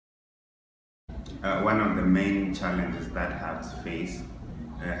One of the main challenges that hubs face,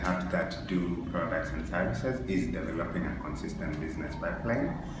 hubs that do products and services, is developing a consistent business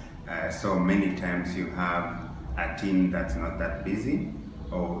pipeline. So many times you have a team that's not that busy,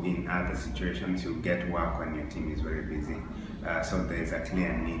 or in other situations you get work when your team is very busy. So there is a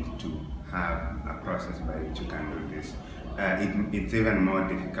clear need to have a process by which you can do this. It's even more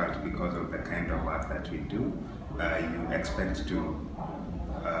difficult because of the kind of work that we do. You expect to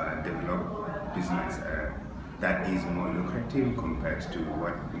develop business that is more lucrative compared to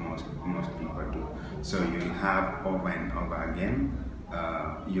what most people do. So you'll have over and over again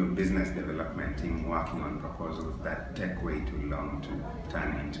your business development team working on proposals that take way too long to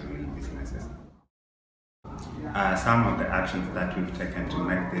turn into real businesses. Some of the actions that we've taken to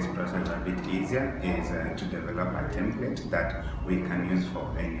make this process a bit easier is to develop a template that we can use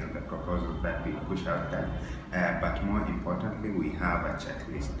for any of the proposals that we push out there. But more importantly, we have a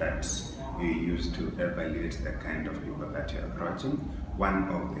checklist that you use to evaluate the kind of people that you're approaching. One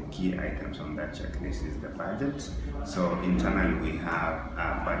of the key items on that checklist is the budget. So internally we have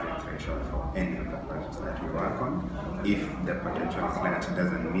a budget threshold for any of the projects that we work on. If the potential client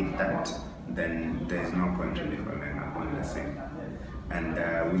doesn't meet that, then there is no point really following up on the same. And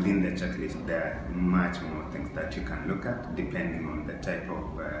within the checklist, there are much more things that you can look at depending on the type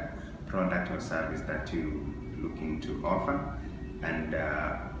of product or service that you're looking to offer. And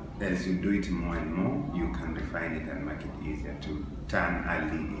as you do it more and more, you can refine it and make it easier to turn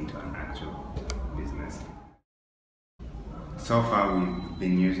a lead into an actual business. So far, we've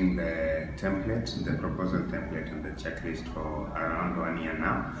been using the template, the proposal template and the checklist for around 1 year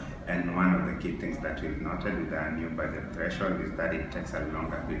now. And one of the key things that we've noted with our new budget threshold is that it takes a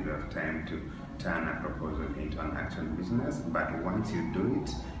longer period of time to turn a proposal into an actual business. But once you do it,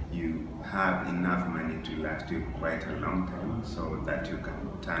 you have enough money to last you quite a long time, so that you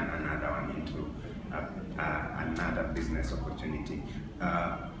can turn another one into another business opportunity.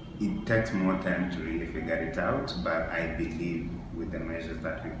 It takes more time to really figure it out, but I believe with the measures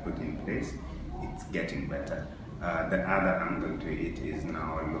that we've put in place, it's getting better. The other angle to it is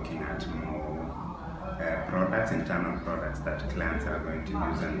now looking at more products, internal products that clients are going to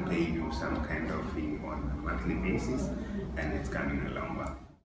use and pay you some kind of fee on a monthly basis, and it's coming along well.